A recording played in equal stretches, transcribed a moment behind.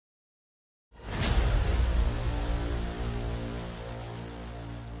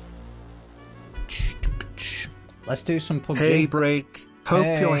Let's do some PUBG. Hey Break, hope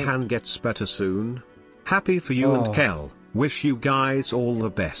Hey. your hand gets better soon. Happy for you and Kel. Wish you guys all the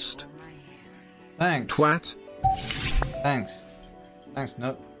best. Thanks. Twat. Thanks. Thanks,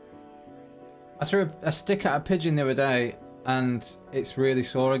 no. I threw a stick at a pigeon the other day and it's really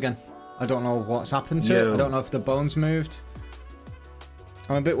sore again. I don't know what's happened to it. I don't know if the bones moved.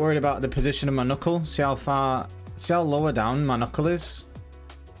 I'm a bit worried about the position of my knuckle. See how lower down my knuckle is?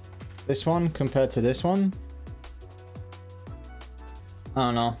 This one compared to this one? I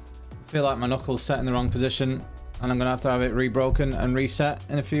don't know. I feel like my knuckle's set in the wrong position and I'm gonna have to have it rebroken and reset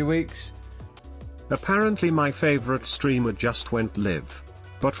in a few weeks. Apparently my favorite streamer just went live.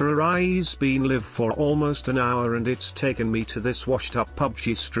 But Rawryy's been live for almost an hour and it's taken me to this washed up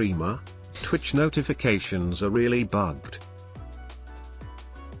PUBG streamer. Twitch notifications are really bugged.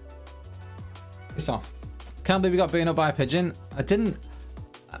 Piss off. Can't believe we got beaten up by a pigeon.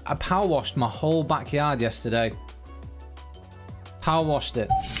 I power washed my whole backyard yesterday. Power washed it.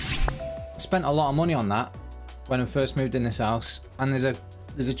 I spent a lot of money on that when I first moved in this house. And there's a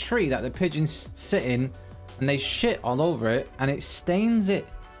tree that the pigeons sit in and they shit all over it and it stains it.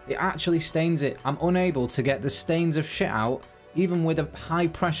 It actually stains it. I'm unable to get the stains of shit out even with a high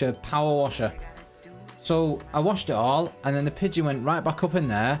pressure power washer. So I washed it all and then the pigeon went right back up in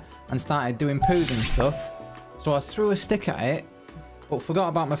there and started doing poos and stuff. So I threw a stick at it but forgot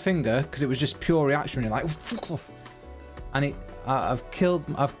about my finger because it was just pure reaction, like, and I've killed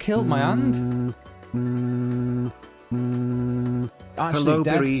my hand. Actually Hello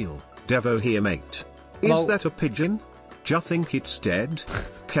dead. Beryl, Devo here mate. Hello. Is that a pigeon? Do you think it's dead?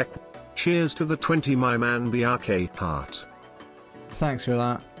 Kek. Cheers to the 20 my man BRK heart. Thanks for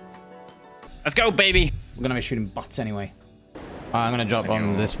that. Let's go, baby. We're gonna be shooting butts anyway. I'm gonna drop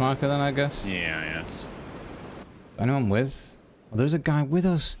on this marker then, I guess. Yeah. Is anyone with? Oh, there's a guy with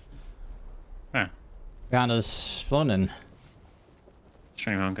us. Where? Behind us, floating.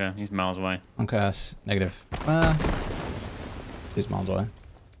 Stream hunker. He's miles away. Okay, that's negative. He's miles away.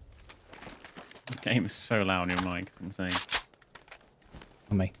 The game is so loud on your mic. It's insane.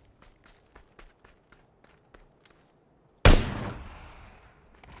 On me.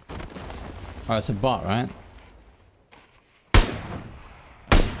 Oh, it's a bot, right?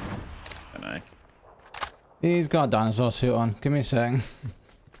 Don't know. He's got a dinosaur suit on. Give me a second.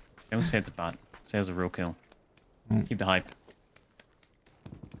 Don't say it's a bot. Say it's a real kill. Keep the hype.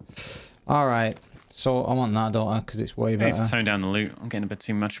 Alright. So I want that, don't I? Because it's way I need better. to tone down the loot. I'm getting a bit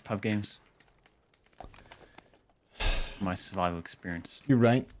too much pub games. My survival experience. You're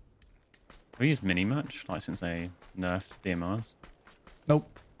right. Have we used mini much? Like since they nerfed DMRs? Nope.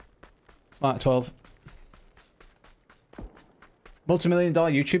 Mark 12.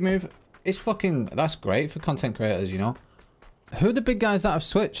 Multi-million-dollar YouTube move. It's fucking... That's great for content creators, you know. Who are the big guys that have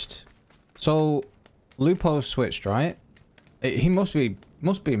switched? So, Lupo switched, right? He must be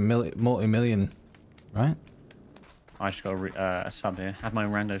multi-million, right? I just got a sub here. Have my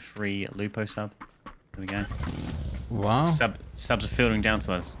rando free Lupo sub. There we go. Wow. Subs are filtering down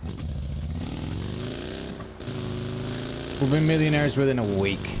to us. We've been millionaires within a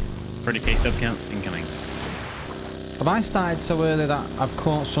week. 30k sub count incoming. Have I started so early that I've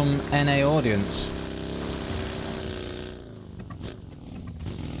caught some NA audience?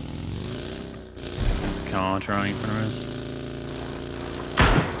 There's a car driving in front of us.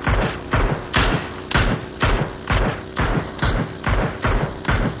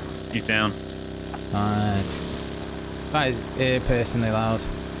 He's down. Nice. That is ear-piercingly loud.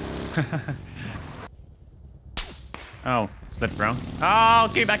 Oh, slipped wrong. Oh,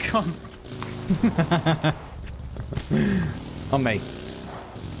 get back on. On me.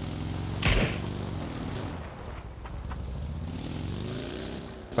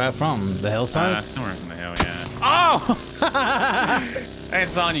 Where from? The hillside? Somewhere from the hill, yeah. Oh!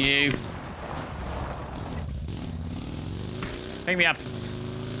 It's on you. Pick me up.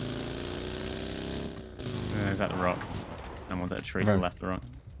 Is that the rock? And one's at a tree to the left of the rock.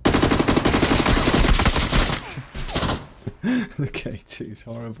 The K2 is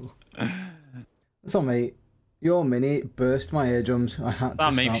horrible. That's on me. Your mini burst my eardrums. I had to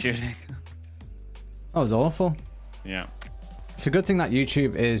That me stop. shooting. That was awful. Yeah. It's a good thing that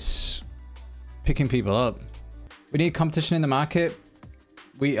YouTube is picking people up. We need competition in the market.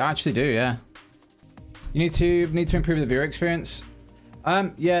 We actually do, yeah. You need to improve the viewer experience.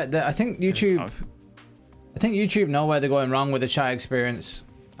 Yeah, I think YouTube know where they're going wrong with the chat experience,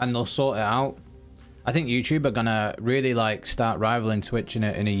 and they'll sort it out. I think YouTube are gonna really like start rivaling Twitch in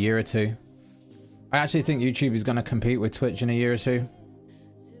a year or two. I actually think YouTube is gonna compete with Twitch in a year or two.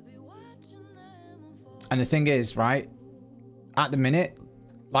 And the thing is, right, at the minute,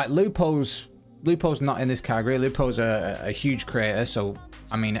 like Lupo's Lupo's not in this category. Lupo's a huge creator, so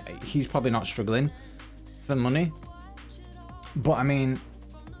I mean, he's probably not struggling for money. But I mean,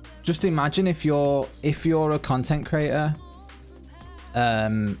 just imagine if you're a content creator,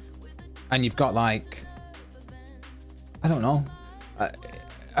 and you've got like, I don't know,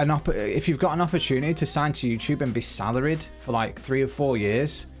 if you've got an opportunity to sign to YouTube and be salaried for like 3 or 4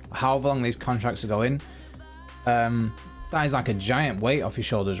 years, however long these contracts are going, that is like a giant weight off your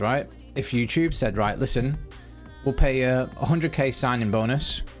shoulders, right? If YouTube said, right, listen, we'll pay you a 100k signing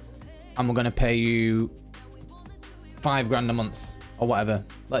bonus, and we're going to pay you 5 grand a month or whatever,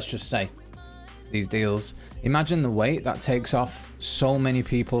 let's just say, these deals. Imagine the weight that takes off so many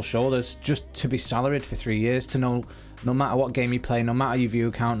people's shoulders just to be salaried for 3 years, to know no matter what game you play, no matter your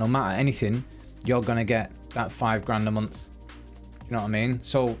view count, no matter anything, you're going to get that 5 grand a month. Do you know what I mean?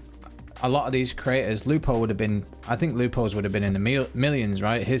 So a lot of these creators, Lupo would have been, I think Lupo's would have been in the millions,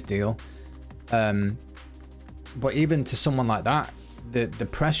 right? His deal. But even to someone like that, the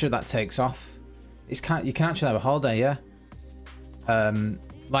pressure that takes off, you can actually have a holiday, yeah.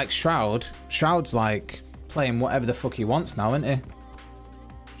 Like Shroud's like playing whatever the fuck he wants now, isn't he?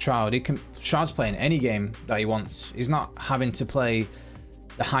 Shroud's playing any game that he wants. He's not having to play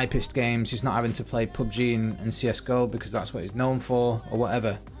the hypest games. He's not having to play PUBG and CSGO because that's what he's known for or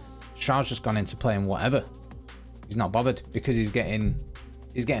whatever. Shroud's just gone into playing whatever. He's not bothered because he's getting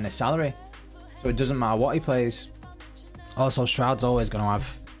a salary, so it doesn't matter what he plays. Also, Shroud's always gonna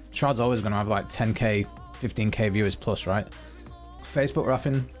have like 10k, 15k viewers plus, right? Facebook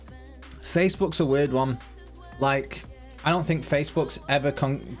Raffin. Facebook's a weird one. Like, I don't think Facebook's ever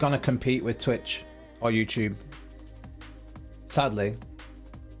gonna compete with Twitch or YouTube. Sadly,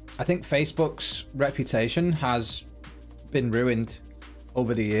 I think Facebook's reputation has been ruined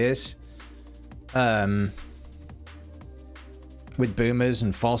over the years, with boomers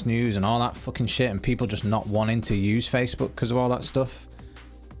and false news and all that fucking shit, and people just not wanting to use Facebook because of all that stuff.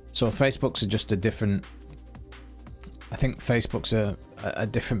 So Facebook's just a different, I think Facebook's a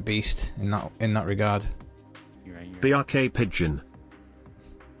different beast in that regard. BRK Pigeon.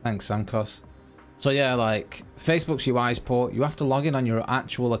 Thanks, Samcos. So yeah, like, Facebook's UI is poor. You have to log in on your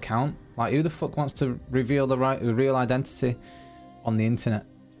actual account. Like, who the fuck wants to reveal the real identity on the internet?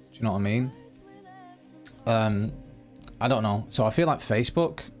 Do you know what I mean? I don't know. So I feel like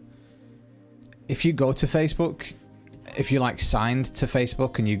Facebook, if you go to Facebook, if you're like signed to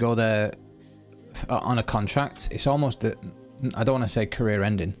Facebook and you go there on a contract, it's almost I don't want to say career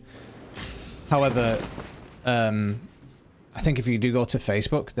ending. However, I think if you do go to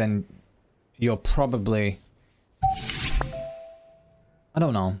Facebook, then you're probably, I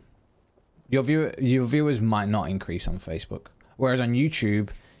don't know, your viewers might not increase on Facebook. Whereas on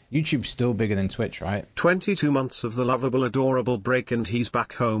YouTube's still bigger than Twitch, right? 22 months of the lovable, adorable break, and he's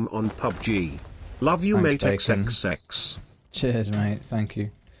back home on PUBG. Love you, Thanks, mate. Bacon. XXX. Cheers, mate. Thank you.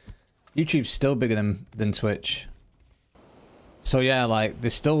 YouTube's still bigger than Twitch. So yeah, like,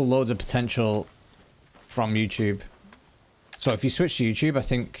 there's still loads of potential from YouTube. So if you switch to YouTube, I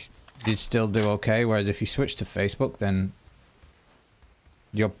think you'd still do okay. Whereas if you switch to Facebook, then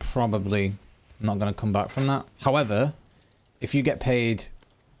you're probably not going to come back from that. However, if you get paid,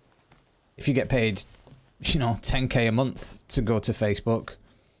 you know, 10k a month to go to Facebook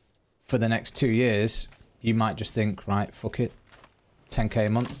for the next 2 years, you might just think, right, fuck it, 10k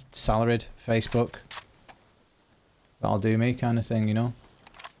a month, salaried, Facebook, that'll do me, kind of thing, you know.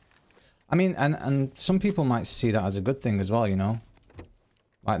 I mean, and some people might see that as a good thing as well, you know.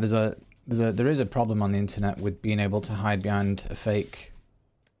 Like, there is a problem on the internet with being able to hide behind a fake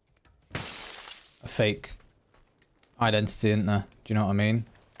identity, isn't there? Do you know what I mean?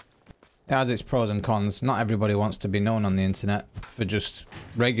 It has its pros and cons. Not everybody wants to be known on the internet for just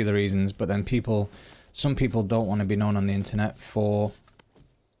regular reasons, but then some people don't want to be known on the internet for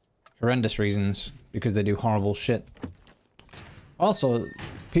horrendous reasons because they do horrible shit. Also,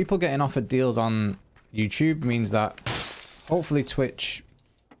 people getting offered deals on YouTube means that hopefully Twitch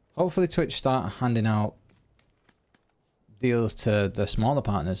start handing out deals to the smaller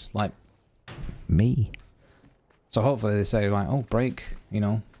partners like me. So hopefully they say like, oh, Break, you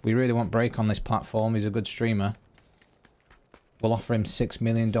know, we really want Break on this platform. He's a good streamer. We'll offer him $6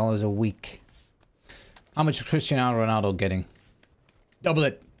 million a week. How much is Cristiano Ronaldo getting? Double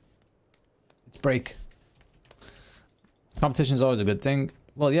it. It's Break. Competition's always a good thing.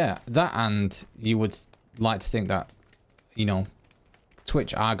 Well, yeah, that, and you would like to think that, you know,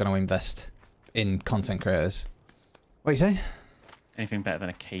 Twitch are going to invest in content creators. What do you say? Anything better than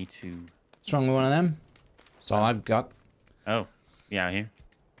a K2? What's wrong with one of them? That's all I've got. Oh, yeah, here.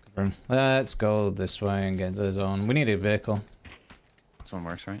 Let's go this way and get into the zone. We need a vehicle. This one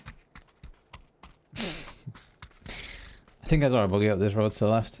works, right? think there's already a buggy up this road to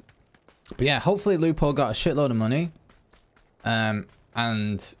the left. But yeah, hopefully Lupo got a shitload of money. And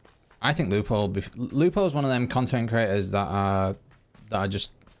I think Lupo is one of them content creators that are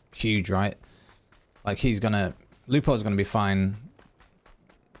just huge, right? Like Lupo's gonna be fine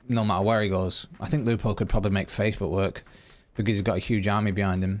no matter where he goes. I think Lupo could probably make Facebook work because he's got a huge army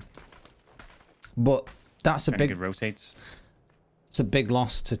behind him. But that's a big rotates. It's a big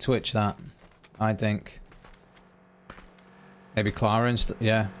loss to Twitch, that I think. Maybe Clara and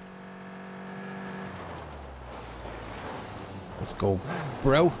yeah. Let's go,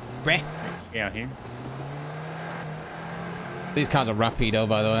 bro. Breh. Yeah, out here. These cars are rapido,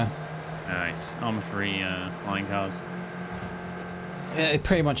 by the way. Nice. Armor-free flying cars. Yeah, it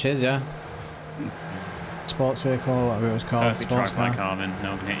pretty much is, yeah. Sports vehicle, whatever it was called. Sports car. Carbon.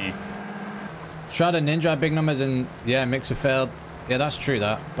 No one can hit you. Shroud and Ninja, big numbers, and yeah, Mixer failed. Yeah, that's true,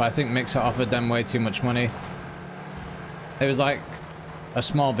 that. But I think Mixer offered them way too much money. It was like a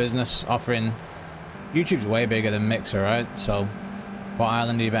small business offering. YouTube's way bigger than Mixer, right? So, what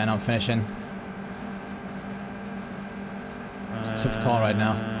island are you betting on finishing? It's a tough call right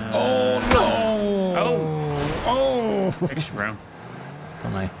now. Oh no! Oh! Picture, bro.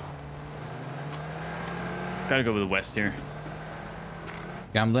 Somebody. Gotta go with the west here.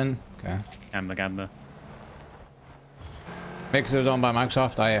 Gambling? Okay. Gamba. Because it was owned by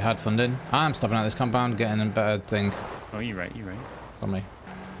Microsoft, I had funding. I'm stopping at this compound, getting a better thing. Oh, you're right. Somebody.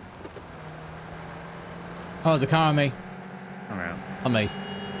 Oh, there's a car on me. Alright. On me.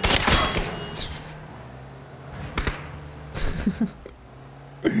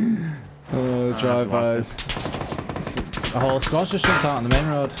 Oh, drive-bys. The whole squad's just jumped out on the main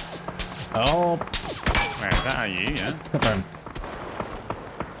road. Oh. Where is that? Are you? Yeah. Confirm.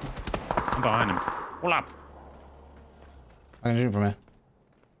 I'm behind him. Pull up. I can shoot from here.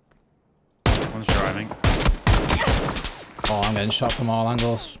 One's driving. Oh, I'm getting shot from all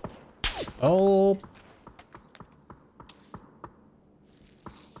angles. Oh.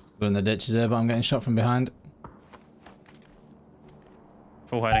 We're in the ditches here, but I'm getting shot from behind.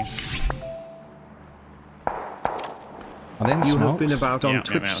 Full heading. You have been about on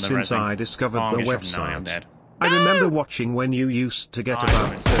Twitch since I discovered the website. I remember watching when you used to get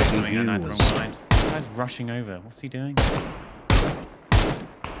about 30 viewers. This guy's rushing over. What's he doing?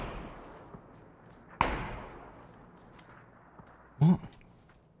 What?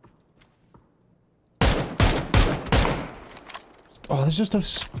 Oh, there's just a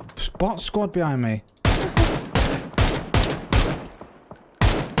spot squad behind me.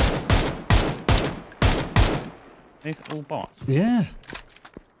 These all bots. Yeah.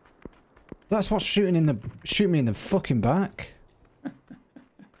 That's what's shooting me in the fucking back.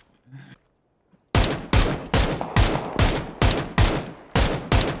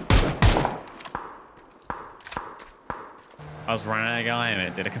 I was running at a guy and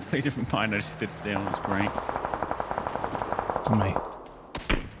it did a completely different bind. I just stood still. It was great. It's on me.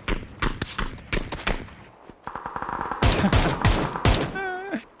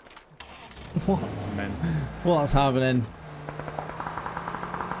 What? What's happening?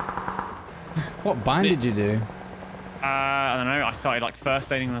 What bind did you do? I don't know. I started like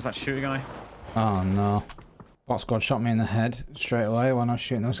first aiding when I was about to shoot a guy. Oh no. Bot squad shot me in the head straight away when I was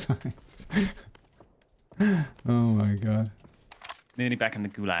shooting those guys. Oh my god. Nearly back in the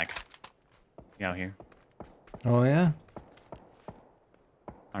gulag. Yeah, out here. Oh yeah?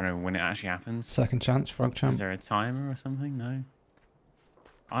 I don't know when it actually happens. Second chance, frog champ. Is there a timer or something? No.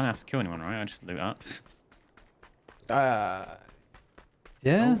 I don't have to kill anyone, right? I just loot up. Yeah?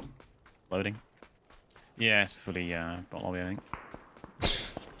 Oh. Loading. Yeah, it's fully bot lobby, I think.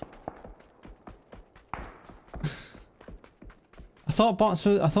 I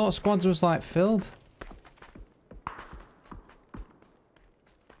thought squads was like filled.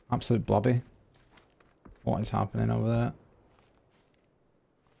 Absolute blobby. What is happening over there?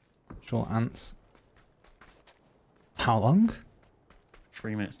 Actual ants. How long?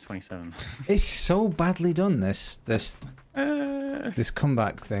 3 minutes 27. It's so badly done, this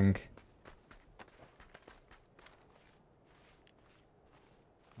comeback thing.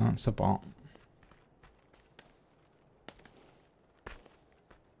 That's a bot.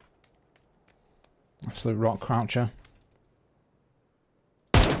 Absolute rock croucher.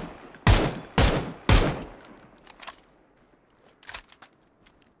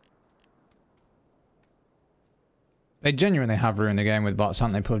 They genuinely have ruined the game with bots,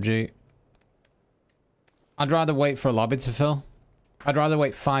 haven't they, PUBG? I'd rather wait for a lobby to fill. I'd rather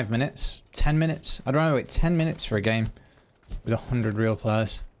wait 5 minutes, 10 minutes. I'd rather wait 10 minutes for a game with 100 real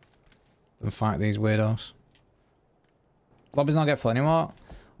players than fight these weirdos. Lobbies not get full anymore.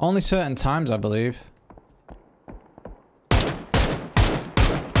 Only certain times, I believe.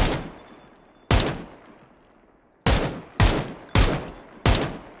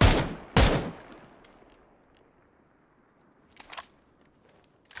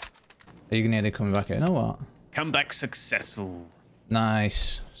 Are you nearly coming back here? You know what? Comeback successful.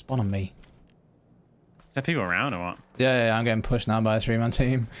 Nice. Spawn on me. Is there people around or what? Yeah, I'm getting pushed now by a 3-man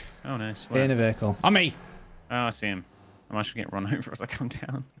team. Oh, nice. Where? In a vehicle. On me! Oh, I see him. I'm actually getting run over as I come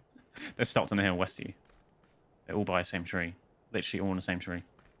down. They're stopped on the hill west of you. They're all by the same tree. Literally all in the same tree.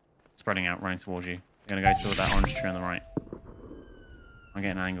 Spreading out, running towards you. They're going to go toward that orange tree on the right. I'm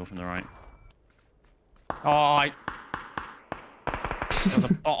getting an angle from the right. Oh,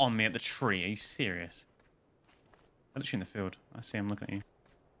 There's a bot on me at the tree. Are you serious? I'm literally in the field. I see him looking at you.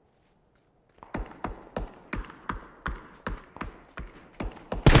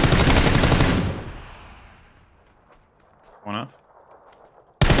 One up.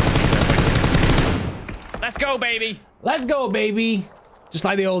 Let's go, baby! Let's go, baby! Just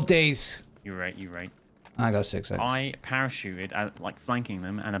like the old days. You're right, you're right. I got 6 eggs. I parachuted, like flanking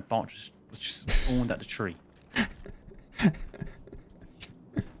them, and a bot was just spawned at the tree.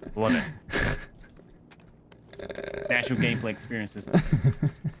 Love it. The actual gameplay experiences.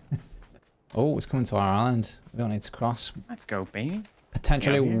 Oh, it's coming to our island. We don't need to cross. Let's go, baby.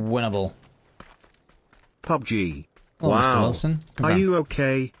 Potentially winnable. PUBG. Oh, Wow. Mr. Wilson. Are you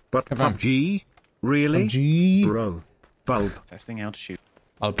okay? But Confirm. PUBG? Really? PUBG. Bro. Bulb. Testing how to shoot.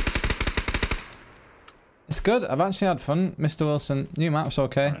 It's good. I've actually had fun, Mr. Wilson. New map's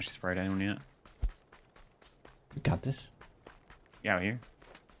okay. I haven't actually sprayed anyone yet. We got this. You out here?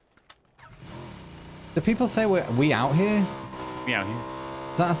 Do people say we out here? We out here.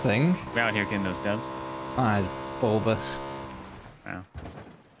 Is that a thing? We out here getting those dubs. Ah, it's bulbous. Wow.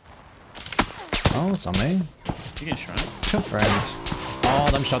 Oh, it's on me. You get shot. Confirmed. Oh,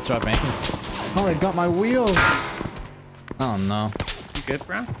 them shots are at me. Oh, they got my wheel. Oh, no. You good,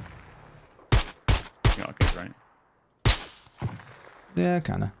 bro? You're not good, right? Yeah,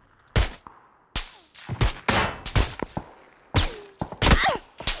 kinda.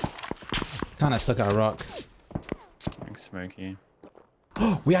 Kinda stuck at a rock. I can smoke you.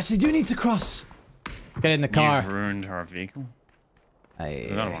 We actually do need to cross. Get in the car. You've ruined our vehicle. Hey.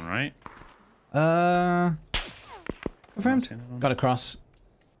 There's another one, right? Confirmed. Got to cross.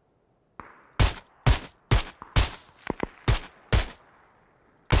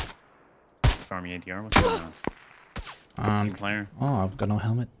 Farm ADR, what's going on? Team player. Oh, I've got no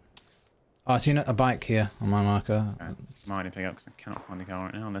helmet. Oh, I seen a bike here on my marker. Mine to pick up because I cannot find the car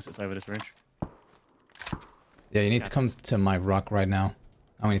right now unless it's over this bridge. Yeah, you need to come to my rock right now.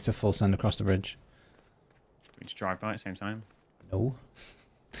 And we need to full send across the bridge. Do we just drive by at the same time? No.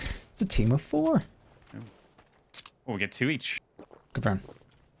 It's a team of 4. Oh, we get 2 each. Confirm.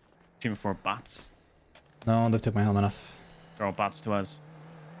 Team of 4 bats. No, they took my helmet off. They're all bats to us.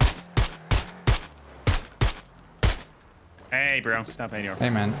 Hey, bro, stop ADR. Hey,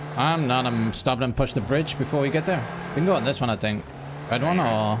 man. I'm not. I'm stopping and push the bridge before we get there. We can go on this one, I think. Red one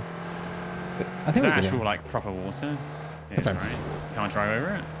or... I think we can. actual, like, proper water. Yeah, Confirm. right. Can't drive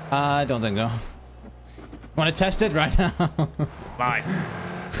over it. I don't think so. Want to test it right now? Live.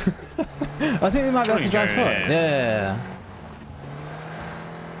 I think we might be able to drive foot. Yeah.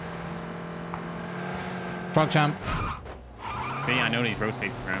 Frog champ. See, I know these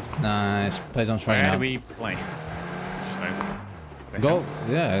rotates around. Nice. Plays on strike Where now. do we play? Go.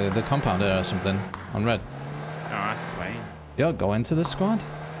 Yeah, the compound there or something. On red. Oh, that's sway. Yo, go into the squad.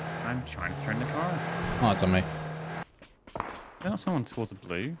 I'm trying to turn the car. Oh, it's on me. There's not someone towards the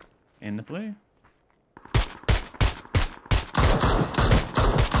blue. In the blue.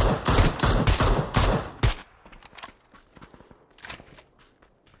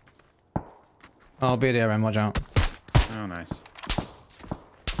 Oh, BDRM, watch out. Oh, nice.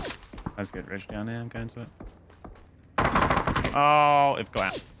 That's good. Ridge down there. I'm going to it. Oh, it's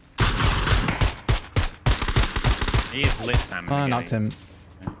glass. He is lit damage. Oh, I knocked him.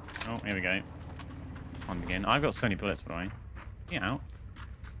 Oh, here we go. Fun again. I've got so many bullets, by the way. Get out.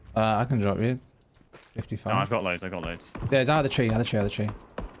 I can drop you. 55. No, I've got loads. I've got loads. Yeah, it's out of the tree. Out of the tree. Out of the tree.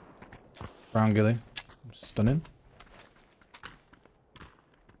 Brown gilly. Stun him.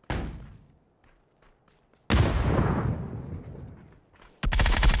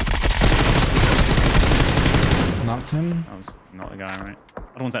 Knocked him. That was not the guy, right?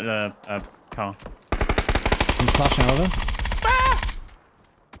 Other one's at the car. I'm flashing over. Ah!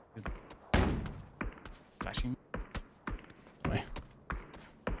 Flashing. Wait.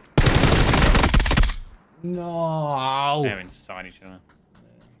 No. They're inside each other.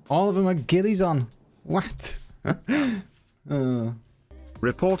 All of them are ghillies on. What?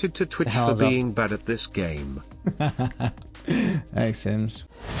 Reported to Twitch for being bad at this game. Thanks, Sims.